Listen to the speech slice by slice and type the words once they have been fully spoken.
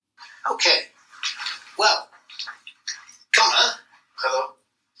Okay. Well, Connor. Hello.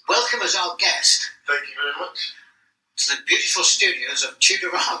 Welcome as our guest. Thank you very much. To the beautiful studios of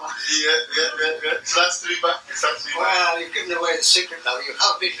Tudorama. Yeah. It's nice to be back. Well, you've given away the secret now. You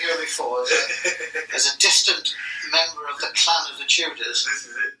have been here before as a distant member of the clan of the Tudors. This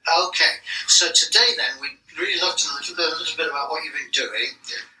is it. Okay. So today then, we'd really love to know a little bit about what you've been doing.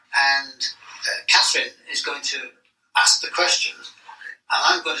 Yeah. And Catherine is going to ask the questions. And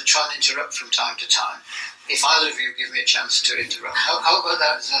I'm going to try and interrupt from time to time. If either of you give me a chance to interrupt. How about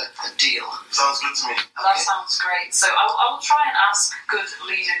that as a deal? Sounds good to me. Okay. That sounds great. So I will try and ask good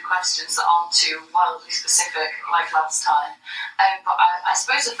leading questions that aren't too wildly specific like last time. But I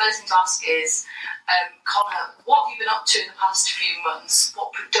suppose the first thing to ask is, Connor, what have you been up to in the past few months?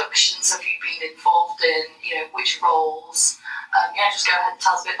 What productions have you been involved in? Which roles? Just go ahead and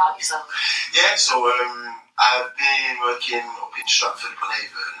tell us a bit about yourself. Yeah, so I've been working up in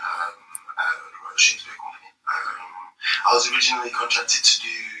Stratford-upon-Avon at the Shakespeare Company. I was originally contracted to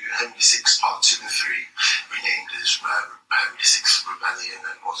do Henry VI Part 2 and 3, renamed as Henry VI Rebellion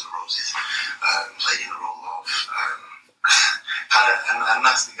and Wars of Roses, playing the role of kind of a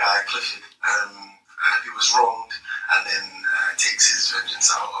nasty guy, Clifford, who was wronged and then takes his vengeance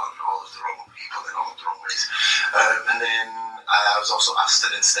out on all of the wrong people in all of the wrong ways. And then I was also asked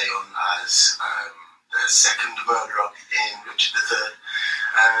to then stay on as the second murderer in Richard III,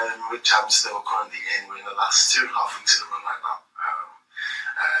 which I'm still currently in. We're in the last 2.5 weeks of the run right now.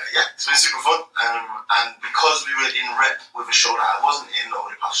 It's been super fun. And because we were in rep with a show that I wasn't in over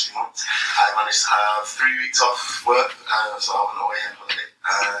the past few months, I managed to have 3 weeks off work, so I went away on holiday.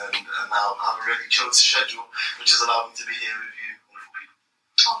 And now I have a really chilled schedule, which has allowed me to be here with you wonderful people.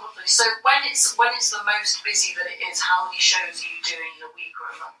 Oh, lovely. So when it's the most busy that it is, how many shows are you doing in a week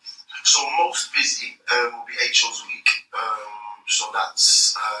or a month? So most busy will be 8 shows a week. So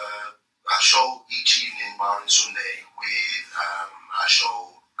that's a show each evening, barring Sunday, with a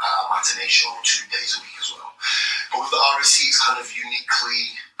matinee show 2 days a week as well. But with the RSC, it's kind of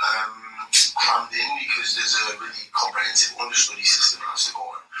uniquely crammed in because there's a really comprehensive understudy system that has to go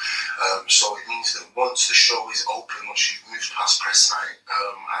on. So it means that once the show is open, once you've moved past press night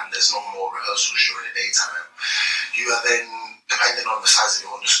and there's no more rehearsals during the daytime, you are then, depending on the size of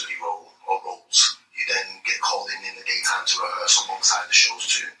your understudy role or roles, you then get called in the daytime to rehearse alongside the shows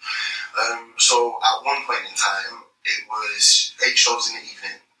too. So at one point in time, it was 8 shows in the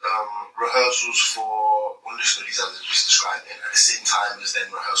evening, rehearsals for understudies as I just described it, at the same time as then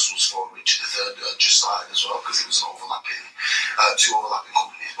rehearsals for Richard III that just started as well, because it was an overlapping, 2 overlapping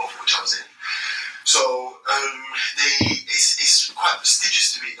companies, both of which I was in. So it's quite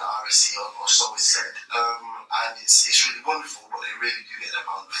prestigious to be at the RSC, or so it's said, and it's really wonderful, but they really do get their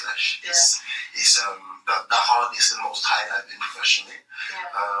pound of flesh. Yeah. It's the hardest and most tired I've been professionally,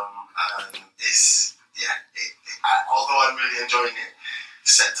 and although I'm really enjoying it,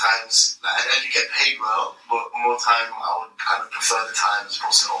 set times, and you get paid well, but more time I would kind of prefer the time as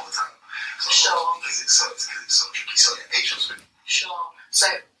opposed to all the time. So, sure. Because it's so tricky. So yeah, 8 shows. Sure. So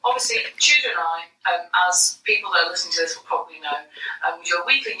obviously, Tudor and I, as people that are listening to this will probably know, we do a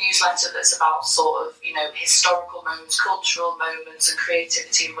weekly newsletter that's about sort of, historical moments, cultural moments and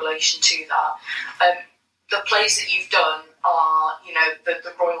creativity in relation to that. The plays that you've done are,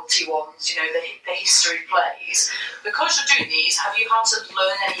 the royalty ones, the history plays. Because you're doing these, have you had to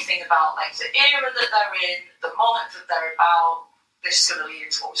learn anything about the era that they're in, the monarch that they're about? This is going to lead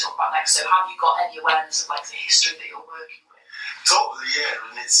into what we talk about next. So have you got any awareness of the history that you're working with? Totally, yeah,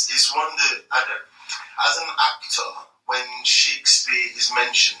 and it's one that, as an actor, when Shakespeare is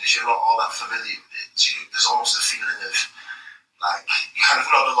mentioned, if you're not all that familiar with it, there's almost a feeling of, you kind of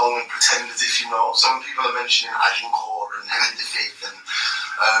nod along and pretend as if you know. Some people are mentioning Agincourt and Henry V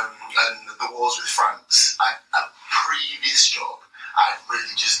and the wars with France. A previous job, I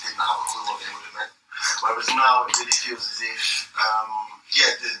really just didn't have a clue what they would have meant. Whereas now it really feels as if,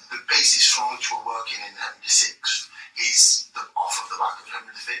 the basis from which we're working in Henry VI is off of the back of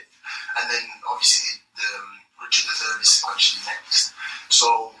Henry V, and then obviously the Richard III is actually next.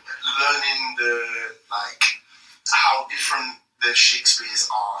 So learning how different the Shakespeares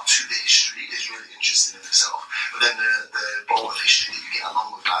are to the history is really interesting in itself. But then the bowl of history that you get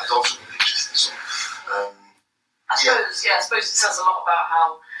along with that is also really interesting. So I suppose it says a lot about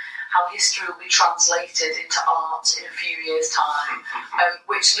how history will be translated into art in a few years' time,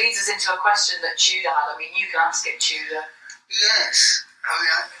 which leads us into a question that Tudor had. I mean, you can ask it, Tudor. Yes.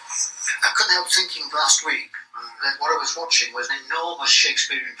 I couldn't help thinking last week that what I was watching was an enormous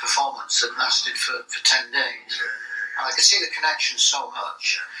Shakespearean performance that lasted for 10 days. And I could see the connection so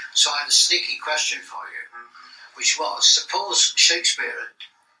much. So I had a sneaky question for you, which was, suppose Shakespeare had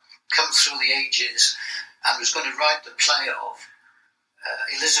through the ages and was going to write the play of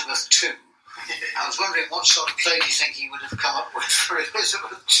Elizabeth II. I was wondering what sort of play do you think he would have come up with for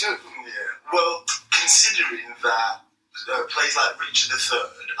Elizabeth II? Yeah. Well, considering that plays like Richard III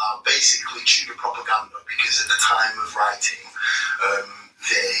are basically Tudor propaganda, because at the time of writing,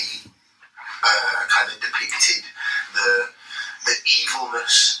 they kind of depicted the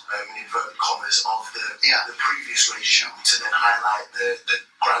evilness, in inverted commas, of the previous regime to then highlight the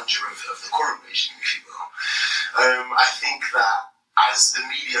grandeur of the current regime, if you will. I think that as the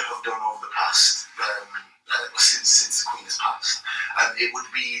media have done over the past, since the Queen has passed, it would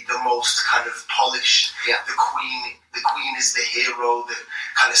be the most kind of polished. Yeah. The Queen is the hero that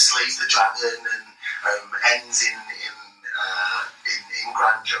kind of slays the dragon and ends in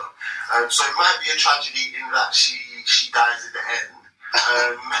grandeur. So it might be a tragedy in that she dies at the end.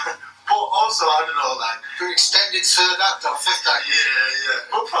 But also, I don't know, like For extended third act or fifth act.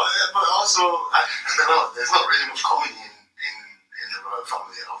 Yeah. But also, I don't know. There's not really much comedy in the royal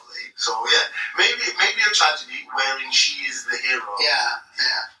family of late. So yeah, maybe a tragedy wherein she is the hero. Yeah.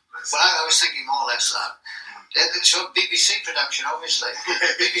 Well, I was thinking more or less that. It's a BBC production, obviously.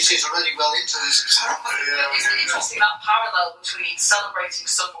 BBC's already well into this. Isn't it interesting that parallel between celebrating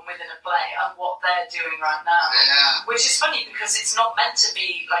someone within a play and what they're doing right now? Yeah. Which is funny because it's not meant to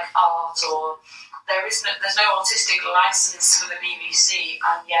be like art, or there's no artistic license for the BBC,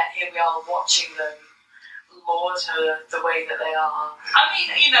 and yet here we are watching them laud her the way that they are. I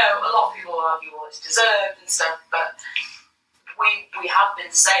mean, a lot of people argue, well, it's deserved and stuff, but we have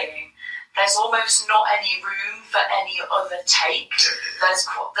been saying there's almost not any room for any other take.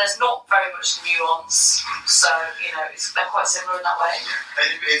 There's not very much nuance, so they're quite similar in that way. And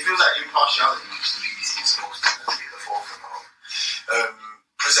it feels like impartiality, which the BBC is supposed to be at the forefront of,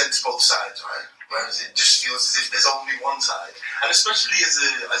 presents both sides, right? Whereas it just feels as if there's only one side, and especially as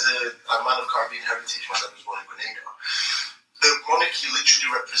a man of Caribbean heritage, my dad was born in Grenada. The monarchy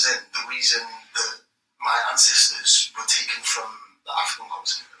literally represent the reason that my ancestors were taken from the African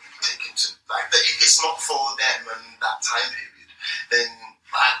continent. Taken to if it's not for them and that time period, then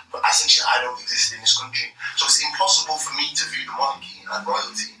essentially I don't exist in this country. So it's impossible for me to view the monarchy and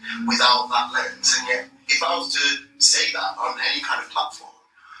royalty without that lens. And yet, if I was to say that on any kind of platform,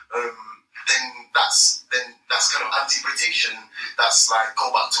 then that's kind of anti-British, and that's like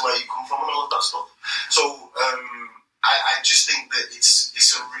go back to where you come from and all of that stuff. So I just think that the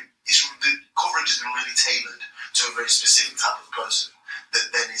coverage has been really tailored to a very specific type of person. That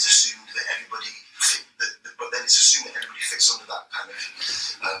then is assumed that everybody fits under that kind of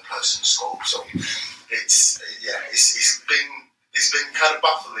person's scope. So it's been kind of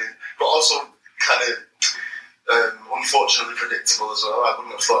baffling, but also kind of unfortunately predictable as well. I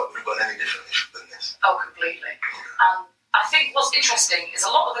wouldn't have thought it would have gone any differently than this. Oh, completely. I think what's interesting is a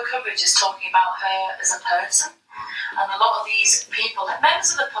lot of the coverage is talking about her as a person. And a lot of these people, like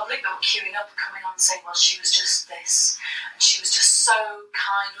members of the public that were queuing up and coming on and saying, well, she was just this, and she was just so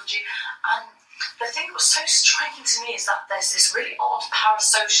kind. And the thing that was so striking to me is that there's this really odd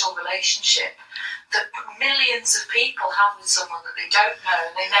parasocial relationship that millions of people have with someone that they don't know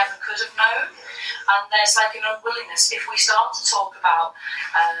and they never could have known. And there's like an unwillingness. If we start to talk about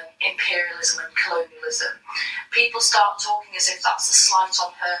imperialism and colonialism, people start talking as if that's a slight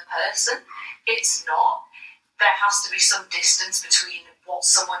on her person. It's not. There has to be some distance between what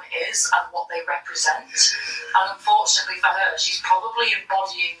someone is and what they represent. And unfortunately for her, she's probably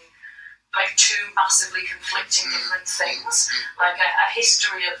embodying like two massively conflicting different things, like a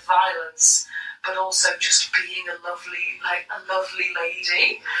history of violence, but also just being a lovely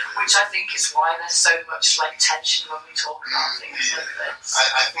lady, which I think is why there's so much like tension when we talk about things like this.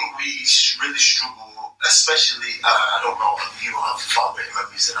 I think we really struggle, especially, I don't know, you have far better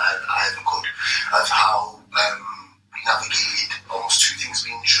memories than I ever could, of how we navigated almost two things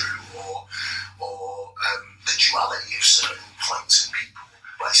being true, or the duality of certain points and people.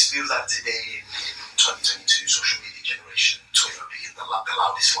 But it feels like today in 2022, social media generation, Twitter being the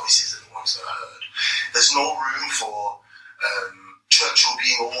loudest voices are the ones that are heard. There's no room for Churchill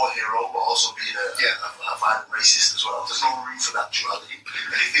being a war hero, but also being a violent racist as well. There's no room for that duality.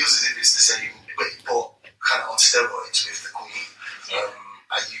 And it feels as if it's the same, but kind of on steroids with the Queen.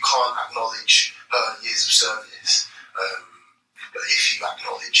 And you can't acknowledge her years of service, but if you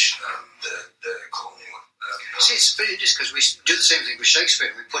acknowledge the colonial. See, it's very interesting because we do the same thing with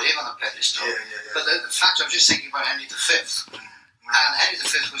Shakespeare. We put him on a pedestal. But the fact, I'm just thinking about Henry V. And Henry V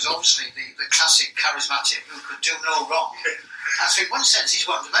was obviously the classic charismatic who could do no wrong. And so in one sense, he's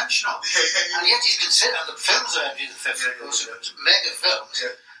one-dimensional. And yet he's considered, and the films of Henry V, of course, mega films,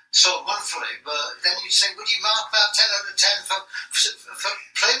 so wonderfully. But then you'd say, would you mark that 10 out of 10 for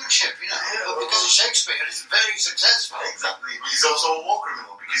playmanship? Shakespeare is very successful. Exactly. He's also a war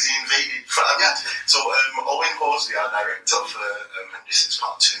criminal because he invaded France. Yeah. So Owen Horsley, our director for Henry VI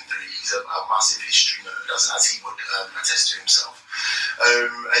Part 2 and 3, he's a massive history nerd, as he would attest to himself.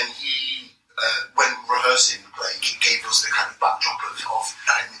 And he, when rehearsing the play, he gave us the kind of backdrop of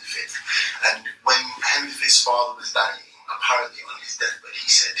Henry V. And when Henry V's father was dying, apparently on his deathbed, he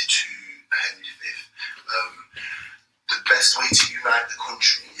said to Henry V, the best way to unite the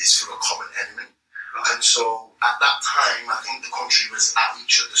country is through a common enemy. And so at that time, I think the country was at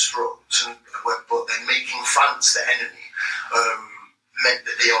each other's throats, but then making France the enemy meant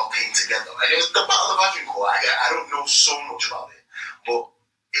that they all came together. And it was the Battle of Agincourt. I don't know so much about it, but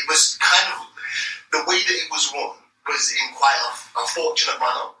it was kind of the way that it was won was in quite a fortunate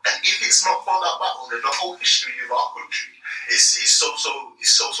manner. And if it's not for that battle, then the whole history of our country is so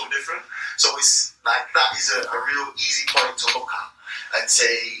different. So it's like that is a real easy point to look at and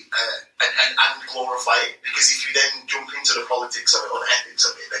say and glorify it, because if you then jump into the politics of it or the ethics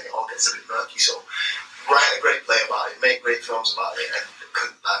of it, then it all gets a bit murky. So write a great play about it, make great films about it, and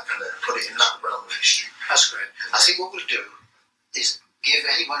kind of put it in that realm of history. That's great. I think what we'll do is give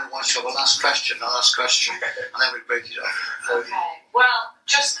anyone who wants to have a last question, and then we break it up. Okay. Well,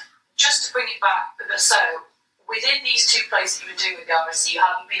 just to bring it back, so within these two plays that you were doing with the RSC, you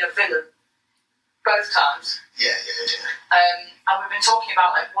haven't been a villain both times. Yeah. And we've been talking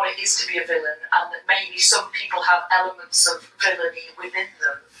about like what it is to be a villain, and that maybe some people have elements of villainy within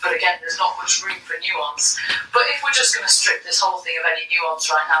them, but again, there's not much room for nuance. But if we're just going to strip this whole thing of any nuance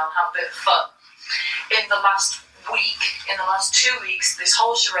right now and have a bit of fun, in the last 2 weeks, this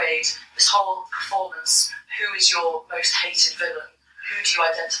whole charade, this whole performance, who is your most hated villain? Who do you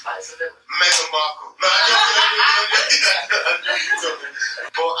identify as a villain? Meghan Markle. No,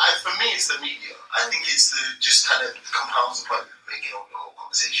 but for me, it's the media. I think it's just kind of compounds the point of making up the whole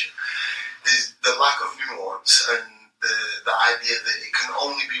conversation. There's the lack of nuance and the idea that it can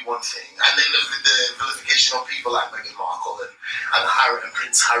only be one thing, and then the vilification of people like Meghan Markle and Harry and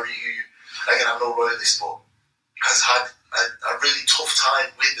Prince Harry, who, again, I'm no royalist, but has had a really tough time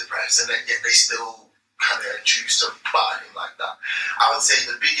with the press, and yet they still kind of choose to batter him like that. I would say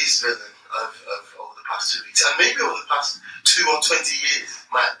the biggest villain of over the past 2 weeks, and maybe over the past 2 or 20 years,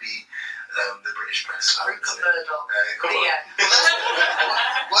 might be the British press. Rupert Murdoch. Come on. Yeah.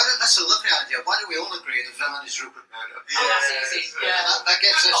 That's a lovely idea. Why don't we all agree the villain is Rupert Murdoch? Oh, that's easy. Yeah. That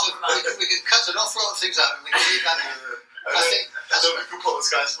gets us. We can cut an awful lot of things out, and we can leave that in. I think that's what we could put on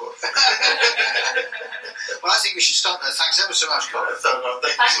Sky Sports. Well, I think we should stop there. Thanks ever so much, Colin.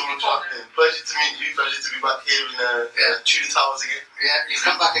 Thank you so much for having me. Pleasure to meet you. Pleasure to be back here in Tudor Towers again. Yeah, you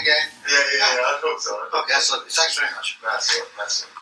come back again. Yeah, I hope so. Okay, that's lovely. Thanks very much. That's it.